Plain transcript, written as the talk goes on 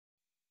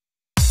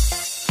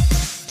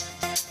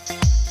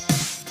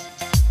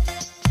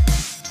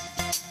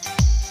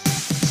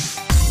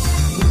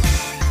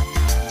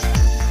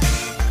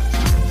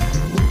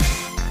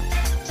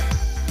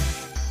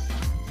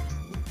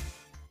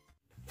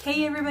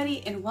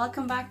everybody and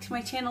welcome back to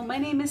my channel. My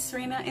name is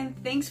Serena and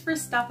thanks for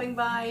stopping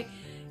by.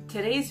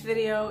 Today's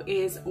video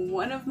is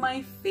one of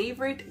my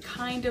favorite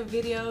kind of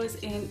videos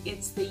and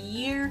it's the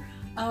year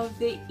of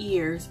the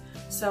ears.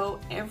 So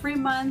every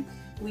month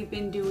we've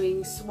been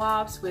doing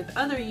swaps with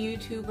other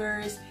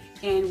YouTubers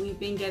and we've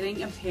been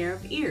getting a pair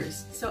of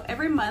ears. So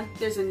every month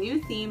there's a new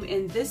theme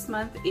and this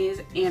month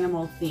is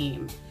animal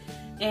theme.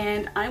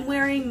 And I'm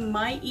wearing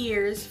my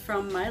ears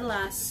from my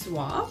last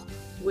swap,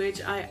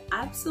 which I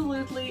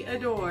absolutely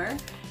adore.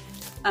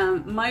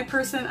 My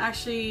person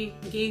actually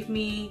gave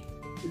me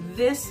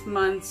this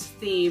month's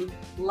theme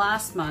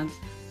last month,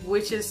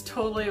 which is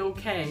totally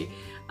okay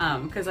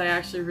because I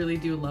actually really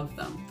do love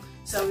them.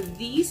 So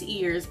these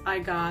ears I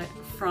got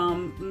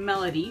from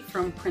Melodie,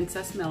 from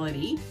Princess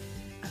Melodie,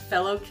 a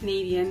fellow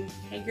Canadian.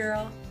 Hey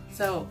girl.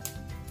 So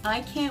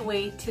I can't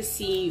wait to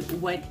see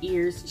what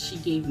ears she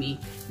gave me.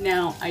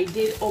 Now I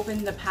did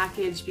open the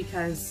package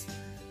because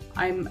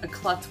I'm a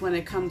klutz when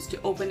it comes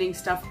to opening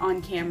stuff on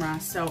camera,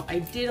 so I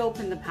did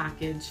open the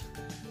package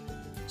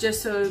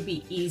just so it would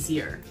be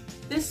easier.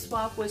 This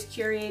swap was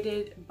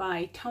curated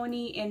by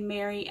Tony and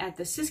Mary at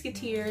the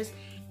SisketEars,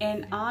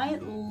 and I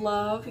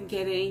love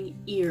getting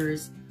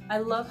ears. I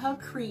love how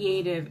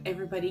creative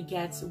everybody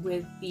gets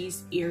with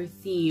these ear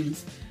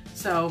themes.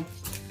 So,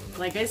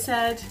 like I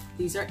said,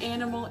 these are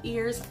animal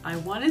ears. I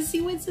want to see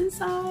what's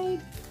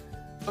inside.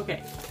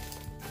 Okay.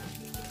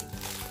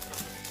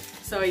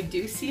 So I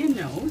do see a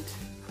note,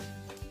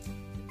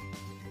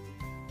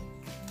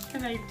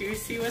 and I do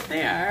see what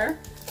they are.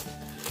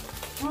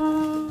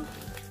 Oh,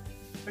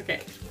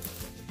 okay.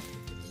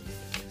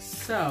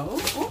 So,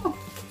 oh,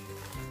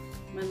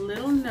 my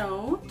little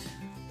note.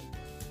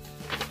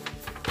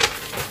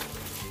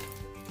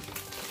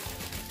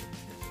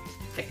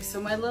 Okay,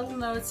 so my little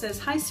note says,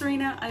 "Hi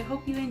Serena, I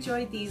hope you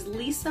enjoyed these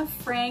Lisa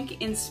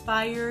Frank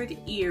inspired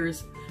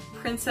ears,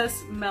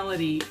 Princess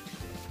Melodie."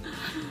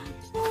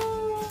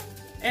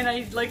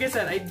 And like I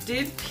said, I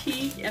did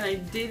peek and I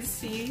did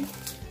see.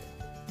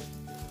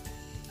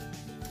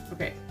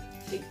 Okay,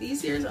 take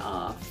these ears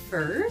off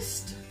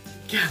first.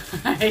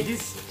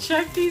 Guys,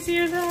 check these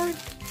ears out.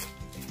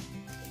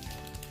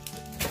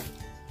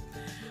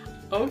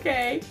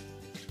 Okay.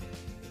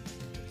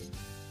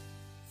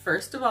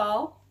 First of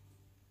all,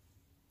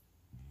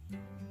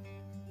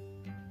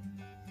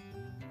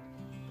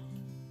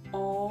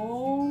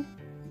 oh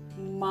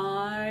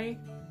my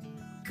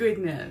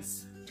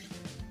goodness.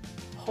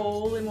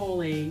 Holy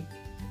moly.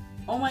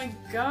 Oh my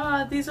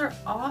god, these are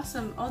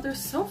awesome. Oh, they're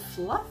so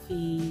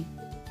fluffy.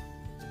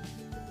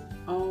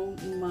 Oh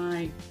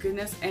my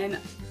goodness, and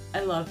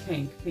I love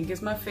pink. Pink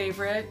is my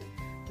favorite.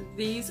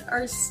 These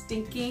are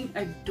stinking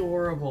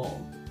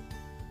adorable.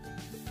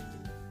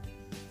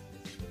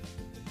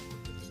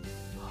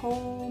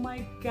 Oh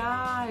my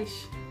gosh.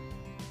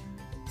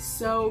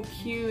 So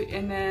cute.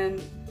 And then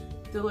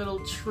the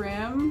little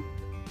trim.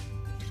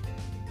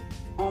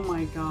 Oh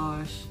my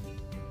gosh.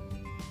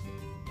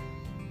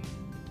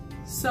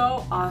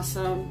 So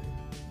awesome.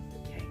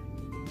 Okay.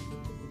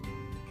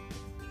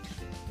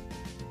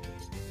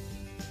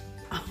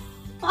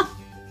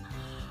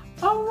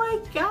 Oh my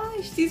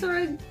gosh, these are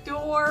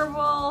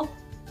adorable.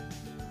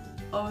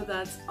 Oh,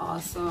 that's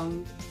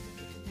awesome.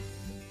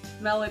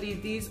 Melodie,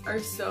 these are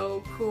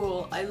so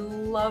cool. I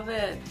love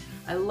it.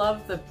 I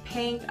love the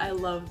pink. I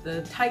love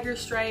the tiger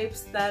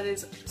stripes. That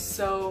is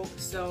so,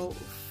 so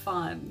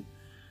fun.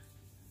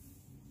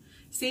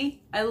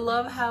 See, I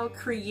love how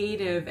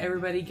creative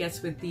everybody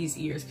gets with these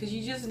ears because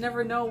you just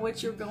never know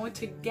what you're going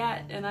to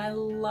get, and I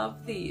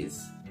love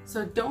these.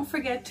 So don't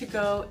forget to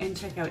go and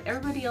check out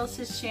everybody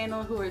else's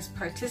channel who is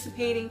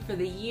participating for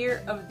the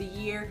Year of the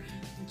Year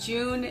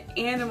June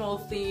animal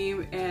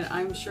theme, and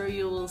I'm sure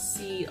you will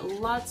see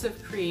lots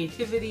of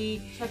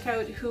creativity. Check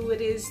out who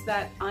it is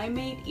that I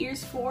made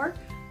ears for.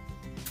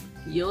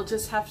 You'll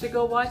just have to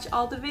go watch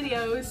all the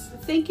videos.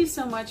 Thank you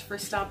so much for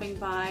stopping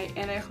by,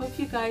 and I hope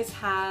you guys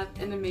have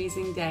an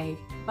amazing day.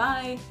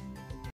 Bye!